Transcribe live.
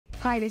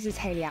Hi, this is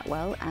Hayley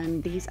Atwell,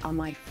 and these are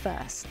my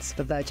firsts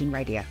for Virgin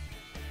Radio.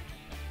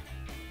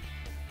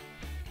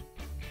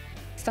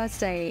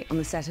 First day on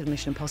the set of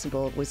Mission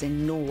Impossible was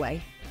in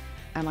Norway,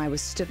 and I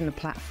was stood on a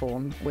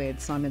platform with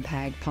Simon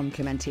Pegg, Pom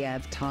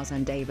Klementieff,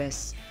 Tarzan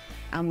Davis,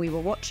 and we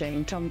were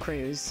watching Tom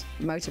Cruise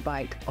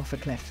motorbike off a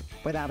cliff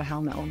without a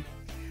helmet on.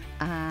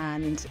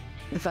 And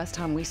the first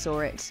time we saw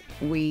it,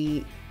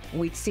 we'd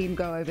see him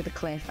go over the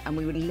cliff, and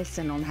we would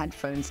listen on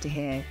headphones to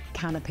hear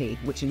canopy,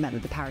 which meant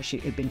that the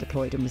parachute had been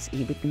deployed and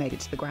he had made it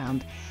to the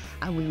ground.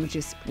 And we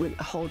were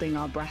holding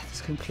our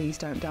breaths, going, please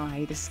don't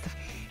die.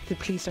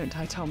 Please don't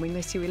die, Tom. We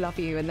miss you. We love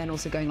you. And then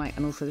also going like,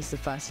 and also this is the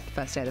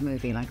first day of the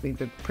movie. Like, we'd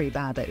be pretty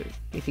bad that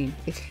if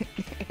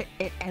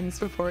it ends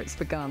before it's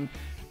begun.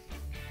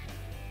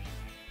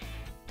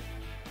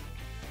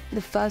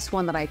 The first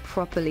one that I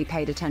properly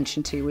paid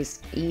attention to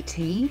was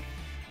E.T.,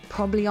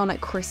 probably on at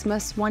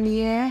Christmas one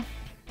year.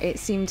 It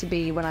seemed to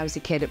be, when I was a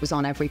kid, it was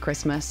on every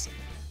Christmas.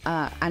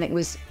 And it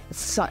was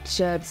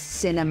such a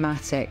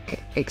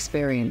cinematic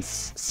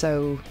experience,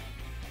 so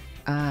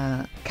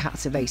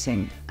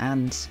captivating,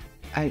 and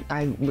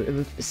it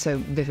was so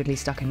vividly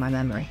stuck in my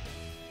memory.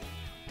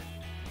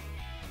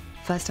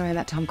 First time I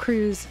met Tom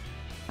Cruise,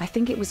 I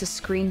think it was a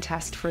screen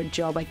test for a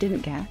job I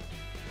didn't get.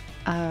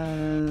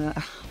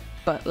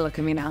 But look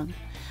at me now.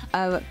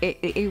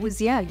 It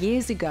was, yeah,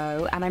 years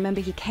ago, and I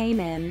remember he came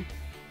in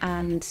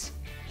and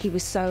he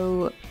was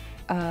so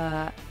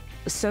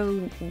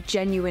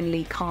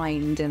genuinely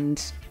kind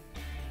and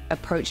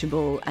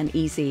approachable and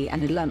easy,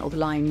 and had learnt all the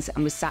lines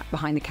and was sat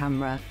behind the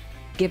camera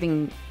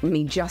giving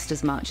me just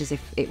as much as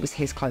if it was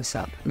his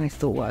close-up, and I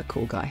thought, what a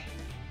cool guy.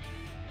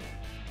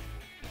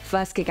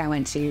 First gig I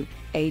went to,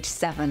 age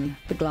 7,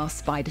 the Glass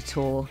Spider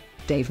Tour,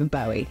 David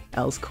Bowie,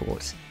 Earls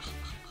Court.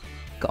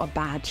 Got a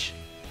badge.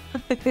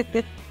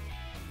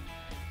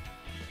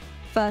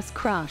 First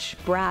crush,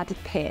 Brad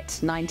Pitt,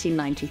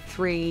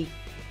 1993.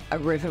 A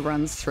river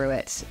runs through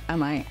it,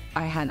 and it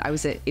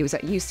was at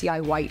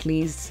UCI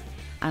Whiteley's,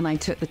 and I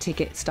took the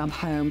ticket stub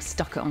home,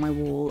 stuck it on my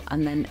wall,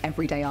 and then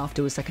every day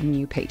after was like a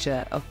new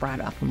picture of Brad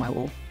up on my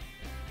wall.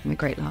 My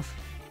great love.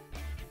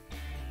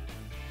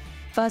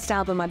 First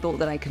album I bought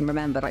that I can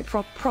remember, like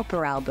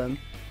proper album,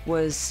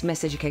 was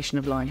Miseducation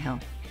of Lauryn Hill.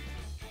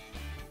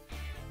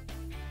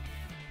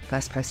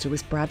 First poster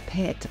was Brad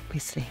Pitt,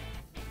 obviously.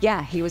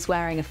 Yeah, he was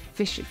wearing a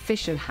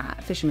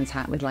fisherman's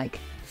hat with like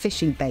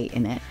fishing bait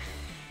in it,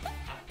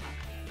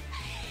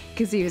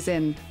 because he was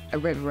in A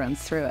River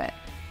Runs Through It,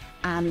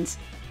 and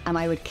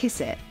I would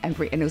kiss it and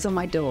it was on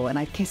my door, and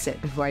I'd kiss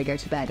it before I go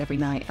to bed every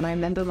night. And I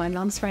remember my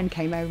mum's friend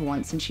came over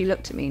once, and she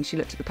looked at me and she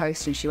looked at the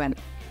poster and she went,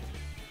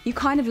 "You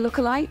kind of look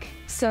alike,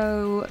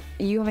 so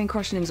you having a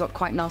crush on him is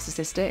quite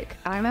narcissistic."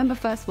 And I remember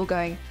first of all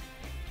going,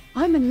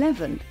 I'm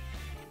 11.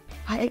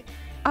 Okay,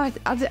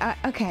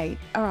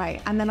 all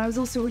right. And then I was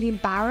also really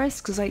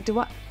embarrassed because like,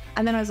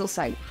 and then I was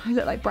also, I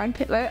look like Brad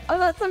Pitt. Like, oh,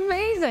 that's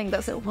amazing.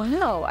 That's it.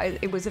 Wow.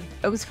 It was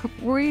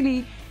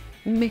really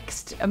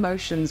mixed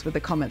emotions with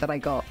the comment that I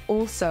got.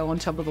 Also, on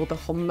top of all the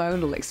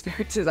hormonal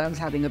experiences I was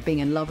having of being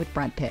in love with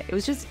Brad Pitt, it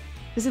was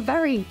a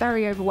very,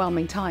 very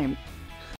overwhelming time.